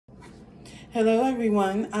Hello,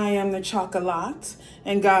 everyone. I am the chocolate,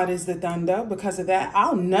 and God is the thunder. Because of that,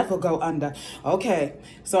 I'll never go under. Okay,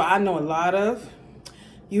 so I know a lot of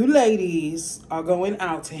you ladies are going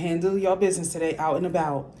out to handle your business today, out and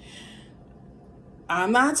about.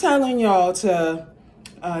 I'm not telling y'all to,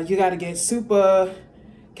 you got to get super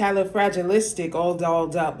califragilistic, all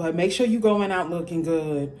dolled up, but make sure you going out looking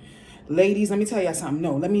good. Ladies, let me tell you something.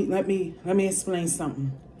 No, let me explain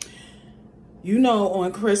something. You know,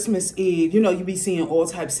 on Christmas Eve, you be seeing all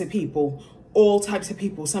types of people.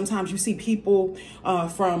 Sometimes you see people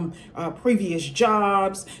from previous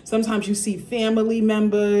jobs. Sometimes you see family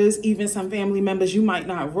members, even some family members you might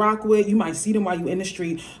not rock with. You might see them while you're in the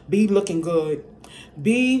street. Be looking good.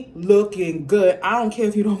 Be looking good. I don't care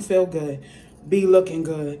if you don't feel good. Be looking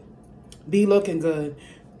good. Be looking good.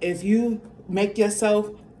 If you make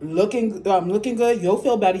yourself looking good, you'll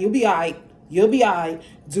feel better. You'll be all right. You'll be all right.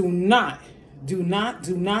 Do not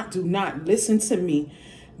listen to me.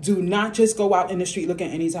 Do not just go out in the street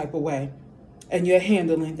looking any type of way and you're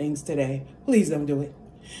handling things today. Please don't do it.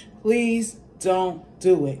 Please don't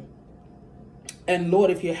do it. And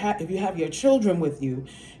Lord, if you have your children with you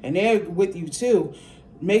and they're with you too,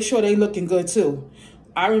 make sure they looking good too.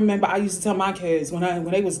 I remember I used to tell my kids when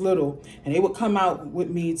they was little and they would come out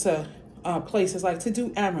with me to places like to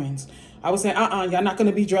do errands. I was saying, y'all not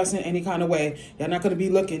going to be dressing any kind of way. Y'all not going to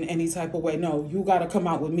be looking any type of way. No, you got to come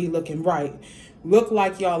out with me looking right. Look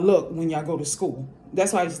like y'all look when y'all go to school.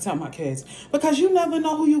 That's why I used to tell my kids. Because you never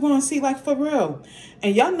know who you're going to see, like, for real.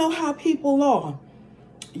 And y'all know how people are.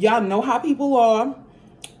 Y'all know how people are.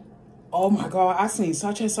 Oh, my God, I seen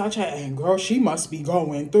such and such, and girl, she must be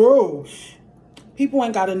going through. People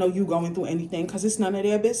ain't got to know you going through anything because it's none of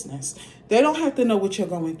their business. They don't have to know what you're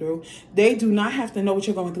going through. They do not have to know what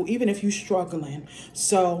you're going through, even if you're struggling.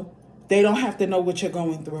 So they don't have to know what you're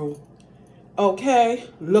going through. Okay?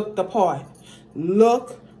 Look the part.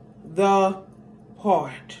 Look the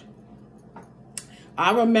part.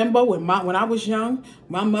 I remember when I was young,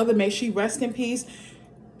 my mother, may she rest in peace,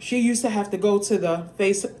 she used to have to go to the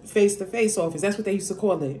face-to-face office. That's what they used to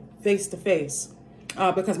call it, face-to-face.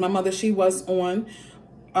 Because my mother, she was on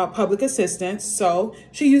public assistance. So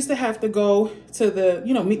she used to have to go to the,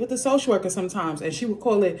 meet with the social worker sometimes. And she would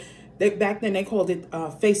call it, back then they called it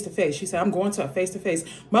face-to-face. She said, I'm going to a face-to-face.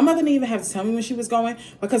 My mother didn't even have to tell me when she was going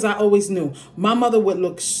because I always knew. My mother would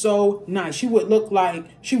look so nice. She would look like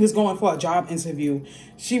she was going for a job interview.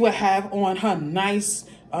 She would have on her nice,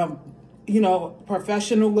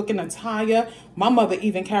 professional looking attire. My mother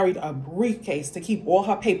even carried a briefcase to keep all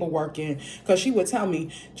her paperwork in because she would tell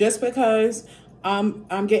me, just because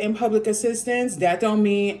I'm getting public assistance, that don't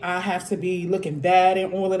mean I have to be looking bad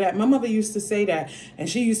and all of that. My mother used to say that, and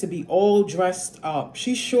she used to be all dressed up.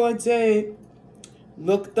 She sure did.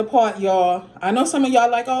 Look the part, y'all. I know some of y'all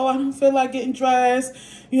like, oh, I don't feel like getting dressed.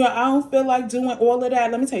 I don't feel like doing all of that.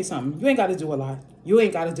 Let me tell you something. You ain't got to do a lot. You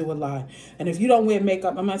ain't got to do a lot. And if you don't wear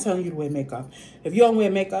makeup, I'm not telling you to wear makeup. If you don't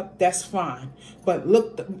wear makeup, that's fine. But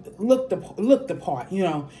look the part,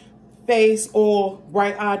 face all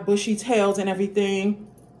bright-eyed, bushy tails and everything.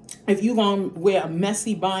 If you're going to wear a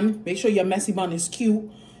messy bun, make sure your messy bun is cute. You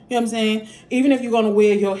know what I'm saying? Even if you're going to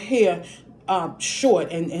wear your hair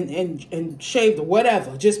short and shaved or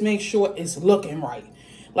whatever, just make sure it's looking right.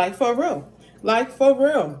 Like, for real. Like, for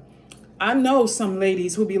real. I know some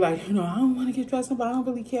ladies who be like, I don't want to get dressed up. I don't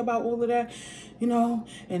really care about all of that,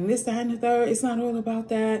 and this, that, and the third. It's not all about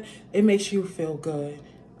that. It makes you feel good.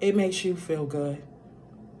 It makes you feel good.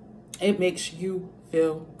 It makes you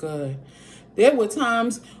feel good. There were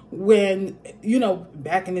times when,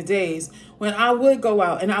 back in the days, when I would go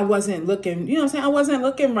out and I wasn't looking, I wasn't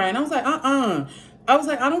looking right. And I was like, I was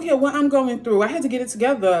like, I don't care what I'm going through. I had to get it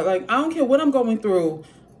together. Like, I don't care what I'm going through.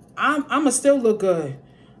 I'ma still look good.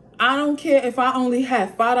 I don't care if I only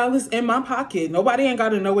have $5 in my pocket. Nobody ain't got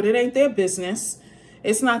to know it. It ain't their business.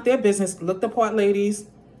 It's not their business. Look the part, ladies.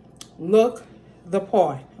 Look the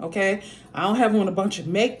part, okay? I don't have on a bunch of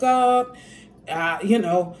makeup. I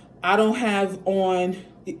don't have on,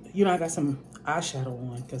 I got some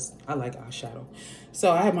eyeshadow on because I like eyeshadow.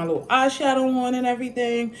 So I have my little eyeshadow on and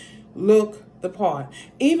everything. Look the part.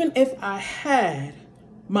 Even if I had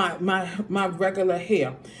my regular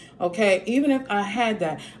hair, okay, even if I had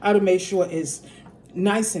that, I'd have made sure it's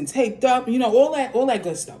nice and taped up, all that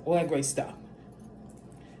good stuff, all that great stuff.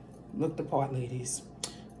 Look the part, ladies.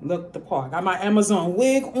 Look the part. Got my Amazon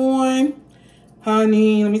wig on,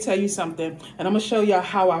 honey. Let me tell you something, and I'm gonna show y'all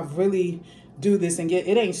how I really do this and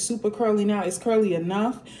it ain't super curly now. It's curly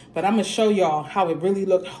enough, but I'm gonna show y'all how it really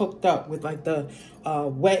looked hooked up with like the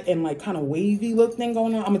wet and like kind of wavy look thing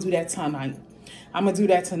going on. I'm gonna do that tonight. I'm going to do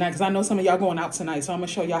that tonight because I know some of y'all going out tonight. So I'm going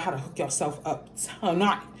to show y'all how to hook yourself up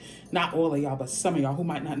tonight. Not all of y'all, but some of y'all who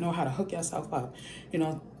might not know how to hook yourself up. You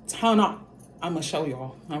know, tonight. I'm going to show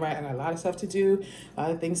y'all. All right. I got a lot of stuff to do. A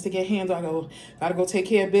lot of things to get handled. Got to go take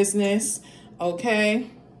care of business.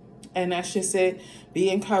 Okay. And that's just it. Be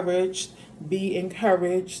encouraged. Be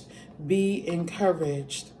encouraged. Be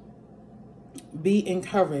encouraged. Be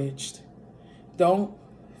encouraged. Don't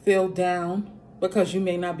feel down because you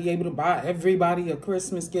may not be able to buy everybody a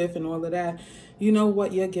Christmas gift and all of that. You know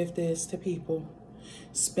what your gift is to people?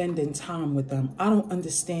 Spending time with them. I don't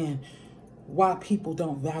understand why people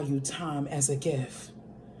don't value time as a gift.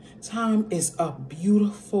 Time is a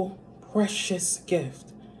beautiful, precious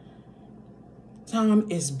gift. Time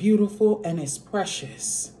is beautiful and it's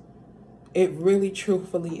precious. It really,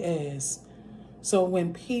 truthfully is. So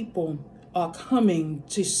when people are coming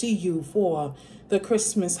to see you for the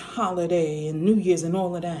Christmas holiday and New Year's and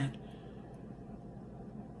all of that,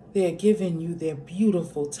 they're giving you their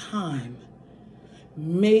beautiful time.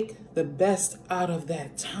 Make the best out of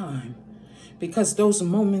that time because those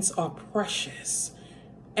moments are precious,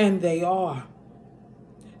 and they are.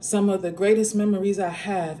 Some of the greatest memories I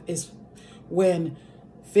have is when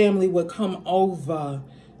family would come over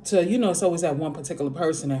to, you know, it's always that one particular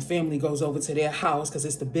person that family goes over to their house because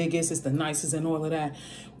it's the biggest, it's the nicest and all of that.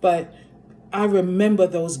 But I remember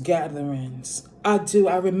those gatherings. I do.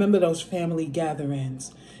 I remember those family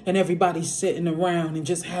gatherings and everybody sitting around and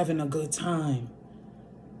just having a good time.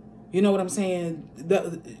 You know what I'm saying?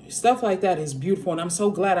 Stuff like that is beautiful. And I'm so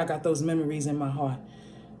glad I got those memories in my heart.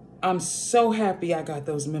 I'm so happy I got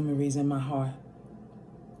those memories in my heart.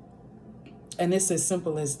 And it's as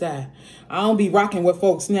simple as that. I don't be rocking with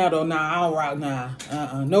folks now, though. Nah, I don't rock.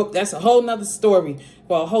 Nah. Nope. That's a whole nother story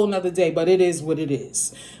for a whole nother day. But it is what it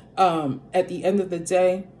is. At the end of the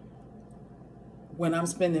day, when I'm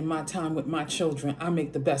spending my time with my children, I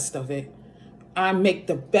make the best of it. I make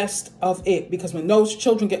the best of it because when those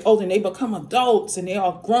children get older and they become adults and they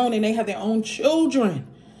are grown and they have their own children,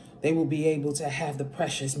 they will be able to have the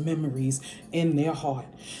precious memories in their heart.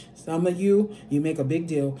 Some of you make a big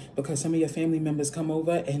deal because some of your family members come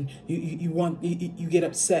over and you get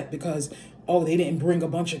upset because, oh, they didn't bring a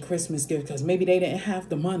bunch of Christmas gifts because maybe they didn't have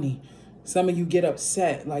the money. Some of you get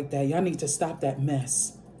upset like that. Y'all need to stop that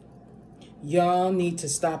mess. Y'all need to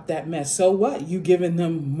stop that mess. So what? You giving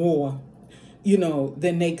them more, you know,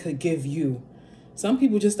 than they could give you. Some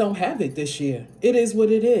people just don't have it this year. It is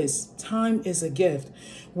what it is. Time is a gift.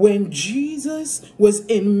 When Jesus was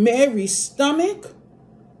in Mary's stomach,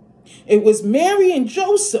 it was Mary and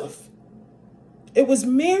Joseph. It was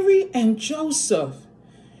Mary and Joseph.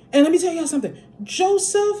 And let me tell y'all something.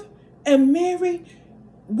 Joseph and Mary,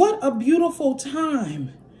 what a beautiful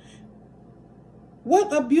time.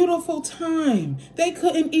 What a beautiful time. They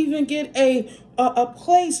couldn't even get a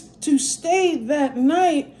place to stay that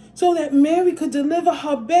night so that Mary could deliver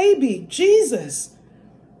her baby, Jesus.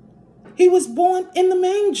 He was born in the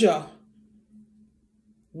manger.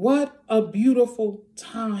 What a beautiful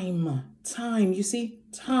time. Time, you see?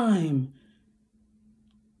 Time.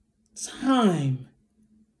 Time.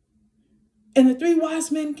 And the three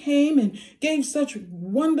wise men came and gave such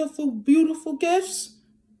wonderful, beautiful gifts.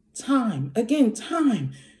 Time. Again,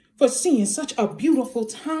 time. For seeing such a beautiful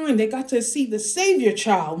time. They got to see the Savior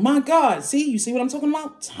child. My God. See? You see what I'm talking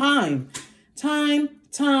about? Time. Time,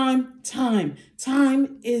 time, time.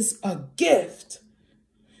 Time is a gift.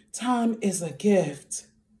 Time is a gift.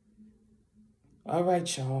 All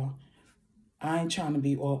right, y'all. I ain't trying to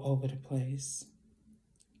be all over the place.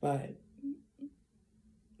 But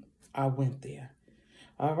I went there.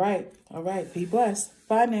 All right. All right. Be blessed.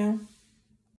 Bye now.